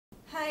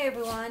Hi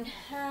everyone,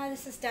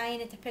 this is Diane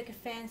at the Picket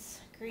Fence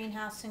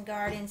Greenhouse and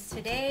Gardens.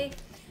 Today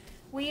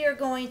we are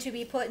going to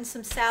be putting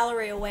some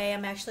celery away.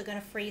 I'm actually going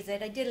to freeze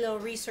it. I did a little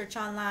research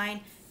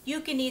online. You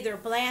can either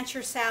blanch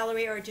your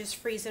celery or just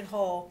freeze it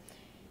whole.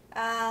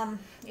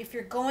 If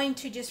you're going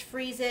to just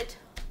freeze it,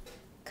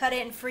 cut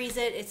it and freeze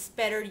it, it's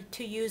better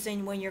to use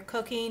when you're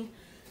cooking,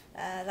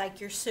 like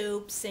your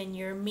soups and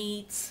your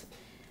meats.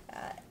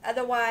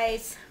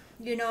 Otherwise,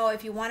 you know,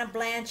 if you want to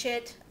blanch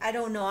it, I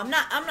don't know. I'm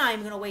not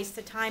even going to waste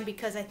the time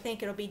because I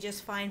think it'll be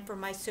just fine for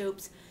my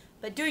soups.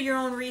 But do your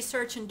own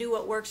research and do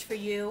what works for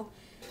you.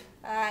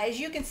 As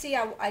you can see,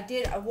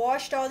 I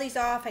washed all these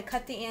off. I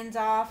cut the ends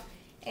off,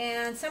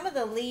 and some of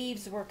the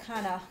leaves were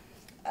kind of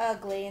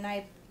ugly, and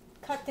I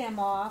cut them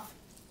off.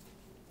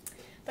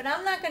 But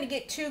I'm not going to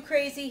get too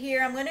crazy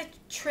here. I'm going to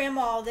trim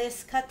all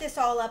this, cut this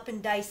all up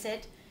and dice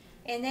it.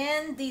 And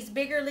then these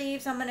bigger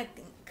leaves, I'm going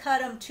to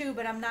cut them too,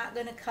 but I'm not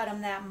going to cut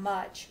them that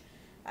much.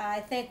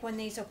 I think when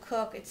these will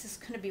cook, it's just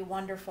going to be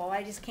wonderful.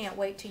 I just can't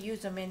wait to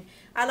use them. And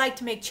I like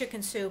to make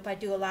chicken soup. I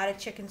do a lot of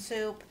chicken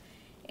soup,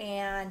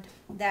 and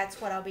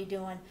that's what I'll be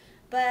doing.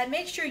 But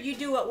make sure you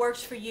do what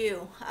works for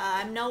you.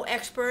 I'm no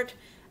expert,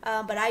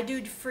 but I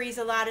do freeze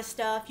a lot of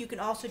stuff. You can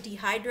also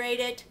dehydrate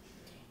it,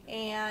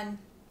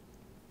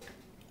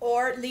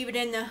 or leave it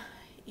in the.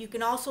 You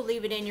can also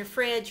leave it in your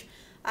fridge.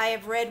 I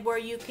have read where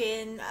you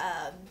can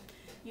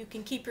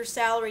keep your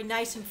celery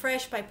nice and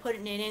fresh by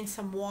putting it in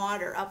some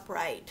water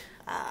upright.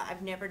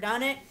 I've never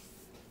done it,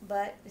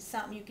 but it's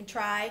something you can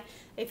try.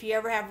 If you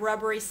ever have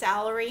rubbery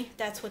celery,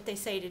 that's what they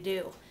say to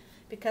do,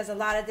 because a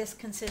lot of this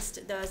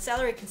the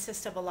celery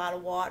consists of a lot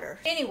of water.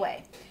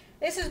 Anyway,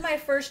 this is my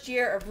first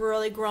year of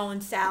really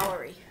growing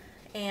celery,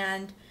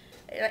 and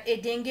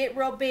it didn't get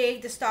real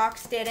big. The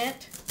stalks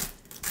didn't.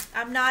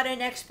 I'm not an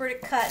expert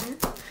at cutting,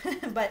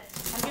 but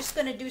I'm just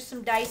going to do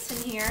some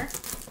dicing here.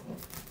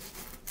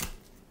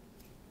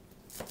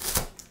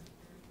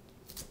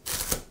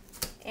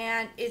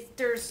 And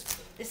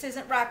this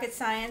isn't rocket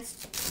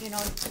science, you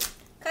know.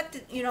 Cut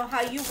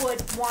how you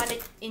would want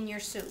it in your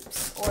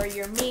soups or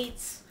your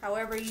meats,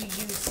 however you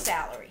use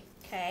celery.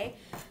 Okay,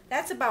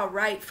 that's about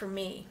right for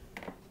me.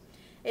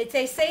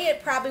 They say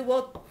it probably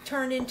will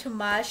turn into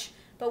mush,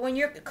 but when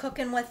you're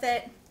cooking with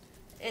it,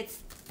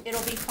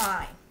 it'll be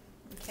fine.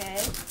 Okay,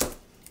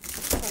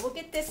 so we'll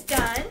get this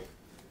done.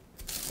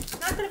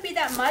 Not going to be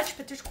that much,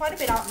 but there's quite a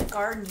bit out in the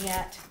garden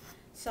yet.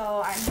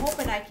 So I'm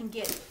hoping I can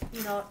get,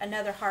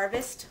 another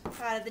harvest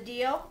out of the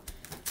deal.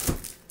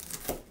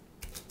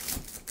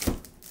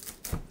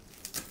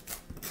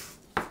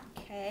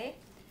 Okay,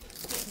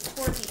 getting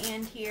toward the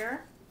end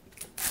here.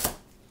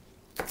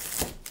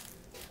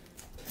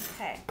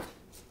 Okay,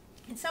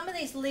 and some of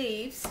these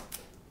leaves,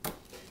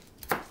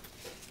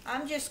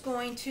 I'm just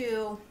going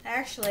to,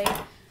 actually,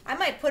 I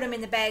might put them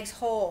in the bags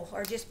whole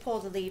or just pull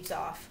the leaves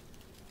off.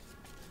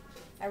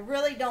 I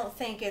really don't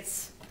think it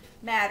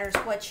matters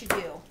what you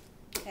do.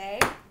 Okay,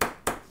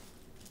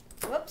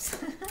 whoops,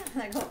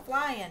 I go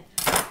flying.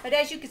 But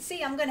as you can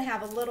see, I'm going to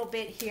have a little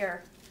bit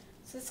here,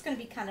 so it's going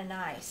to be kind of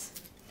nice.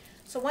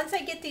 So once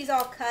I get these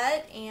all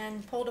cut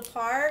and pulled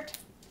apart,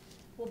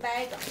 we'll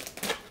bag them.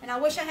 And I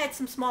wish I had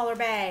some smaller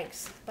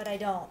bags, but I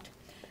don't.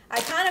 I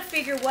kind of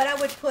figure what I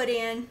would put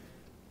in.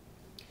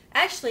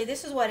 Actually,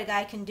 this is what a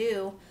guy can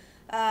do.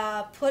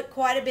 Put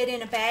quite a bit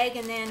in a bag,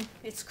 and then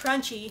it's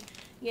crunchy.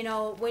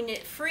 When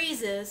it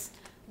freezes,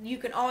 you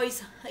can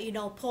always,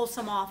 pull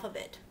some off of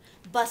it,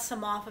 bust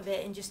some off of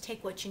it, and just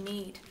take what you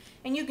need.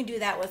 And you can do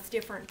that with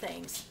different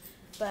things.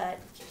 But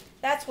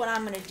that's what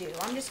I'm going to do.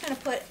 I'm just going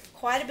to put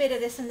quite a bit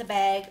of this in the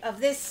bag.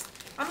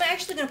 I'm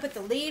actually going to put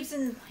the leaves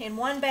in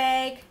one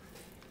bag,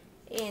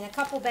 in a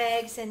couple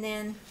bags, and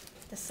then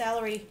the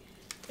celery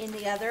in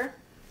the other.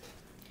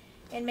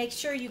 And make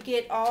sure you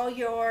get all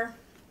the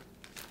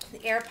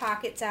air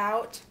pockets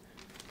out.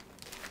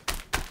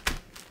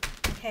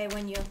 Okay,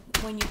 when you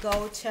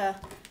go to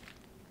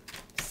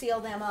seal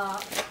them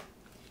up.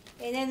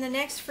 And then the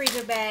next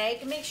freezer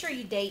bag, make sure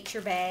you date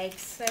your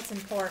bags. That's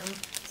important.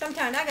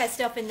 Sometimes I got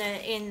stuff in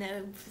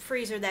the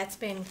freezer that's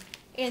been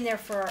in there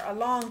for a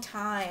long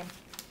time,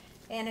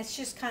 and it's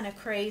just kind of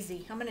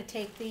crazy. I'm going to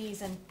take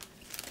these and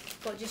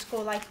just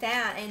go like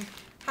that. And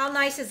how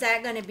nice is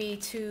that going to be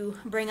to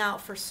bring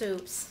out for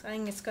soups? I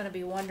think it's going to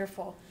be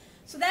wonderful.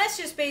 So that's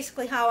just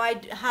basically how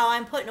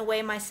I'm putting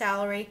away my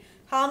celery,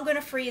 how I'm going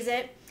to freeze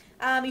it.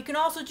 You can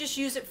also just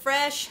use it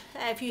fresh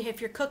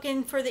if you're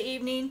cooking for the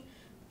evening.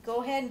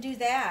 Go ahead and do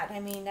that. I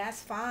mean, that's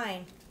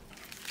fine.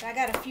 I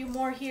got a few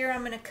more here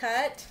I'm going to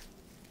cut,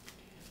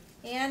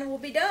 and we'll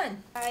be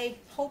done. I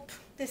hope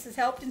this has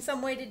helped in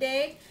some way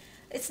today.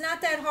 It's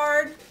not that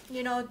hard.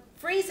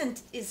 Freezing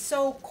is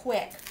so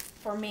quick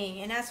for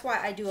me, and that's why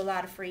I do a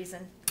lot of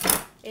freezing.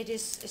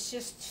 It's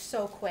just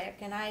so quick,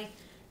 and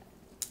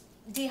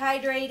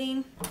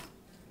dehydrating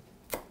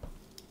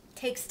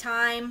takes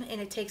time, and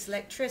it takes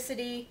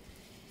electricity.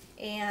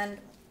 And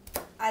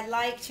I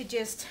like to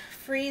just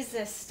freeze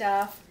this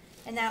stuff,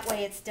 and that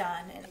way it's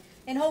done.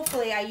 And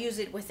hopefully I use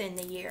it within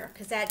the year,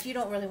 because you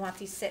don't really want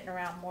these sitting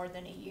around more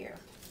than a year.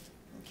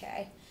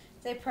 Okay.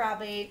 they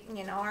probably,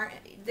 you know,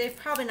 they're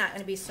probably not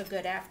going to be so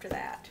good after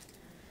that.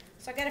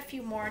 So I got a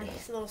few more of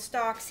these little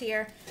stalks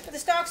here. But the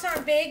stalks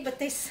aren't big,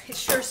 but it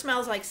sure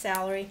smells like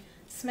celery.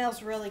 It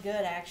smells really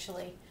good,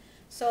 actually.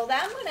 So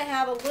that I'm going to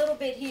have a little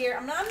bit here.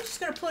 I'm just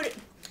going to put it,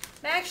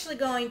 I'm actually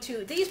going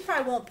to, these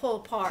probably won't pull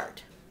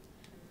apart.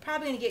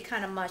 Probably going to get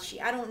kind of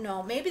mushy. I don't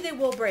know. Maybe they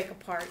will break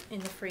apart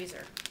in the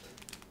freezer.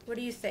 What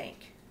do you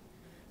think?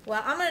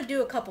 Well, I'm going to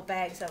do a couple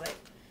bags of it,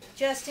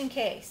 just in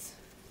case.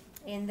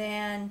 And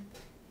then,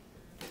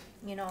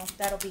 you know,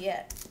 that'll be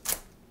it.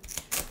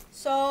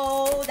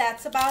 So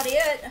that's about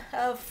it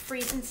of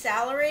freezing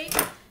celery.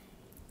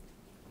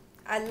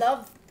 I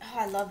love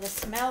the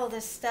smell of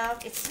this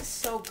stuff. It's just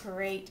so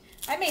great.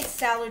 I made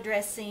salad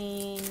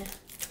dressing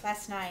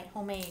last night,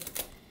 homemade,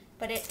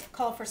 but it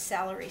called for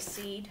celery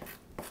seed.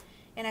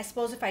 And I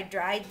suppose if I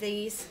dried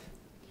these,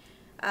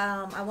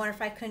 I wonder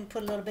if I couldn't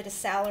put a little bit of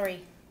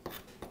celery,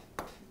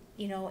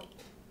 you know,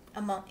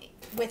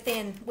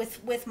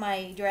 with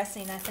my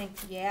dressing. I think,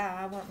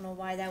 yeah, I don't know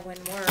why that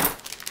wouldn't work.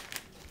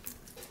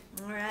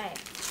 All right,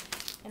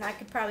 and I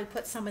could probably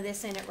put some of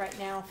this in it right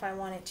now if I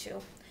wanted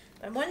to.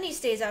 But one of these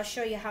days I'll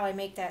show you how I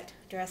make that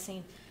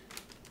dressing.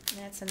 And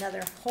that's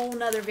another whole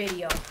nother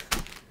video.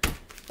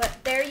 But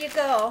there you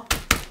go.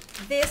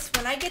 This,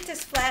 when I get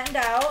this flattened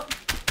out,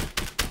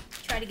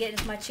 try to get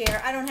as much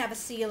air. I don't have a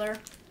sealer.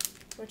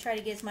 We'll try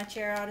to get as much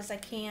air out as I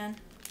can.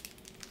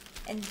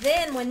 And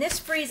then when this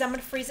freezes, I'm going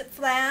to freeze it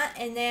flat.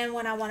 And then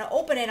when I want to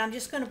open it, I'm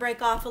just going to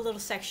break off a little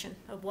section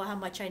of how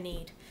much I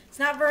need. It's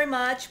not very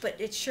much, but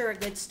it's sure a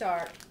good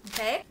start.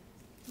 Okay?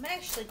 I'm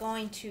actually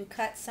going to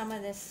cut some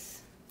of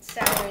this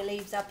celery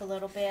leaves up a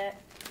little bit,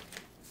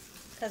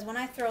 because when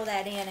I throw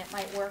that in, it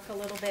might work a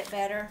little bit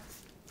better.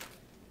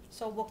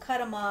 So we'll cut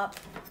them up.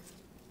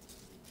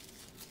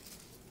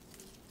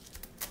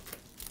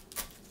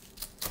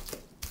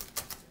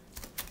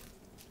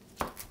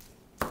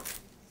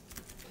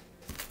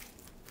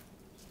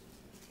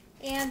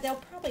 And they'll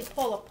probably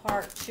pull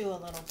apart too a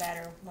little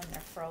better when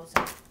they're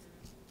frozen.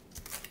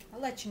 I'll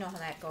let you know how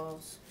that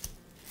goes.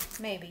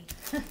 Maybe.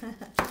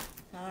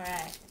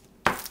 Alright.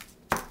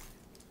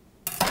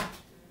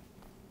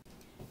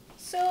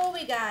 So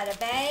we got a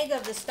bag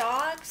of the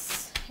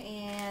stalks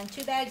and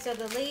 2 bags of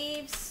the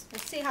leaves.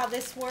 Let's see how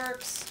this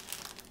works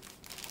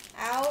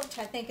out.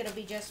 I think it'll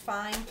be just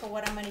fine for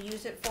what I'm going to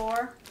use it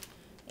for.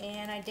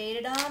 And I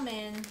dated them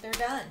and they're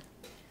done.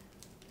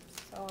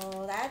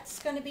 So that's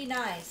going to be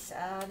nice.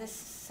 This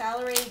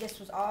celery, this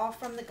was all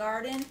from the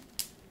garden,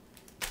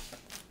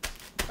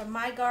 from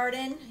my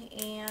garden,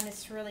 and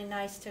it's really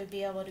nice to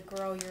be able to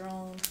grow your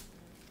own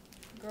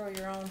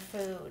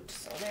food.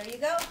 So there you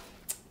go.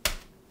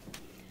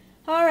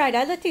 All right,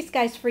 I let these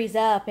guys freeze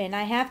up, and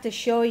I have to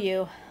show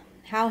you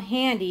how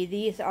handy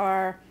these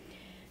are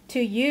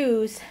to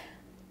use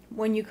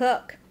when you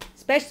cook,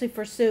 especially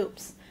for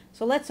soups.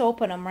 So let's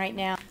open them right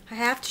now. I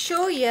have to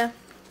show you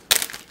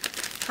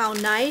how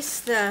nice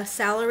the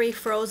celery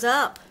froze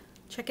up.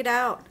 Check it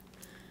out.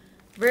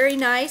 Very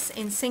nice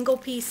in single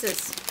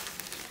pieces.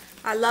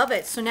 I love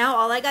it. So now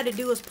all I got to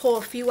do is pull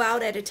a few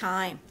out at a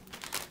time.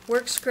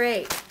 Works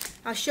great.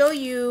 I'll show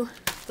you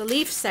the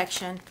leaf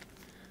section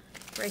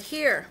right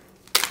here.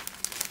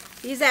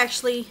 These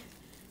actually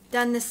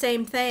done the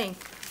same thing.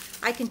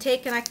 I can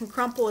take and I can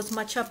crumple as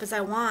much up as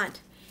I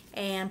want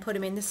and put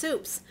them in the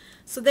soups.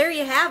 So there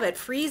you have it.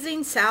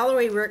 Freezing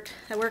celery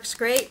that works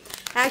great.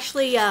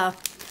 Actually,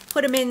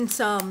 put them in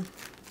some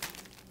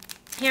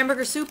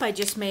hamburger soup I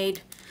just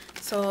made.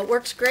 So it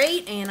works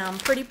great and I'm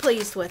pretty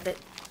pleased with it.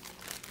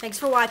 Thanks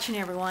for watching,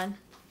 everyone.